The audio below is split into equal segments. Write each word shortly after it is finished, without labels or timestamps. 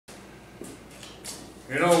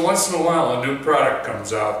You know, once in a while a new product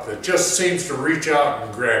comes out that just seems to reach out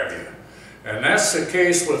and grab you. And that's the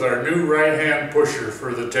case with our new right-hand pusher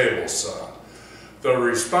for the table saw. The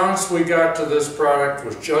response we got to this product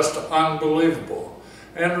was just unbelievable.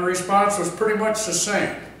 And the response was pretty much the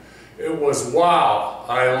same. It was, wow,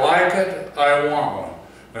 I like it, I want one.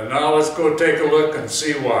 And now let's go take a look and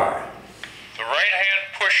see why. The right-hand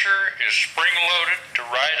pusher is spring-loaded to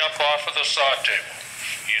ride up off of the saw table.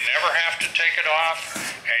 You never have to take it off,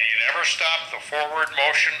 and you never stop the forward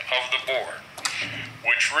motion of the board,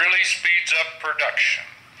 which really speeds up production.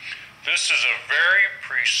 This is a very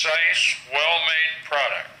precise, well-made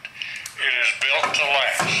product. It is built to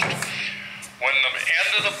last. When the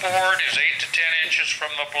end of the board is 8 to 10 inches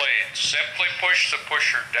from the blade, simply push the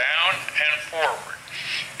pusher down and forward.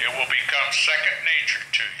 It will become second nature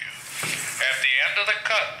to you. At the end of the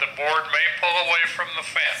cut, the board may pull away from the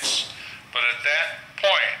fence, but at that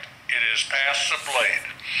point, it is past the blade.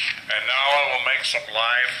 And now I will make some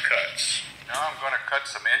live cuts. Now I'm going to cut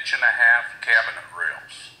some 1.5 inch cabinet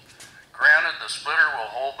rails. Granted, the splitter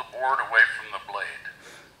will hold the board away from the blade,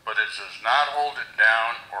 but it does not hold it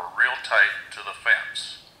down or real tight to the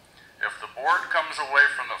fence. If the board comes away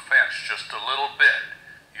from the fence just a little bit,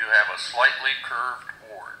 you have a slightly curved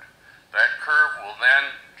board. That curve will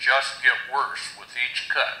then just get worse with each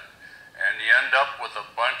cut, and you end up with a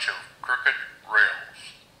bunch of crooked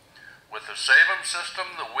rails. With the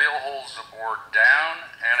SaveEmSystem, the wheel holds the board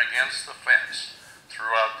down and against the fence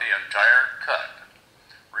throughout the entire cut,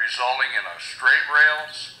 resulting in straight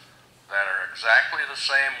rails that are exactly the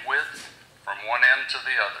same width from one end to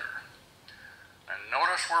the other. And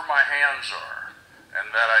notice where my hands are,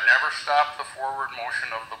 and that I never stop the forward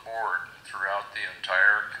motion of the board throughout the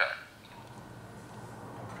entire cut.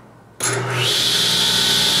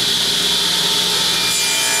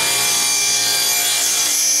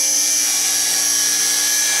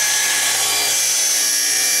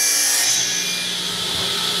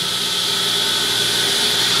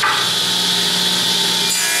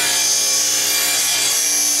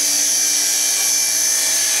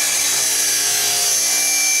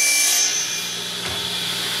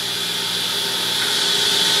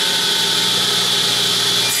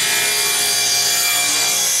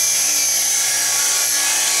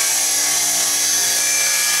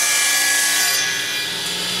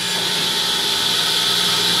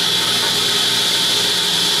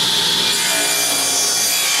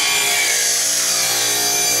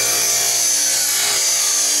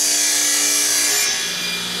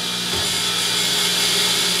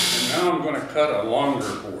 Now I'm going to cut a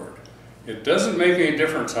longer board. It doesn't make any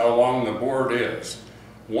difference how long the board is.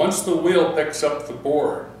 Once the wheel picks up the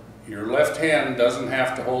board, your left hand doesn't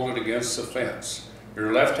have to hold it against the fence.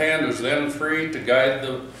 Your left hand is then free to guide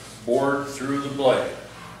the board through the blade.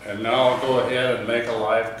 And now I'll go ahead and make a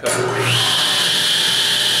live cut.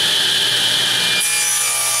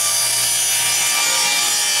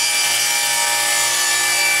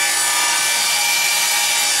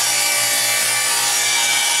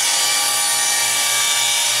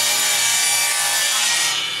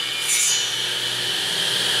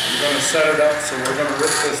 I'm going to set it up so we're going to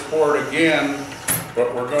rip this board again,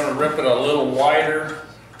 but we're going to rip it a little wider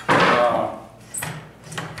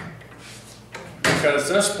because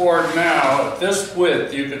this board now, at this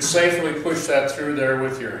width, you could safely push that through there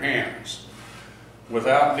with your hands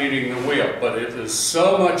without needing the wheel. But it is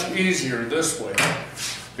so much easier this way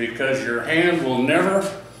because your hand will never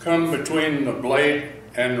come between the blade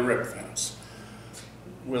and the rip fence.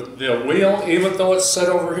 With the wheel, even though it's set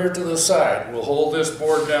over here to the side, will hold this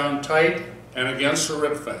board down tight and against the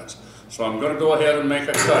rip fence. So I'm going to go ahead and make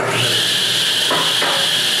a cut.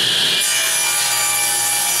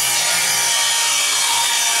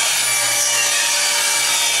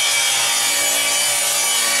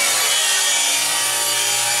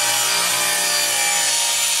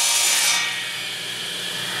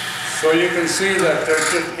 So you can see that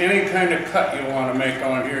there's just any kind of cut you want to make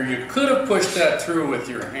on here. You could have pushed that through with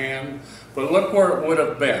your hand, but look where it would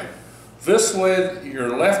have been. This way, your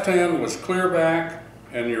left hand was clear back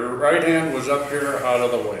and your right hand was up here out of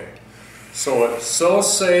the way. So it's so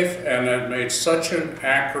safe and it made such an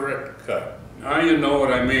accurate cut. Now you know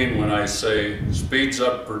what I mean when I say speeds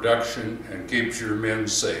up production and keeps your men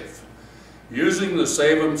safe. Using the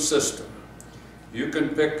SaveEmSystem, you can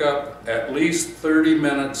pick up at least 30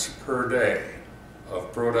 minutes per day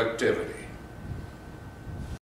of productivity.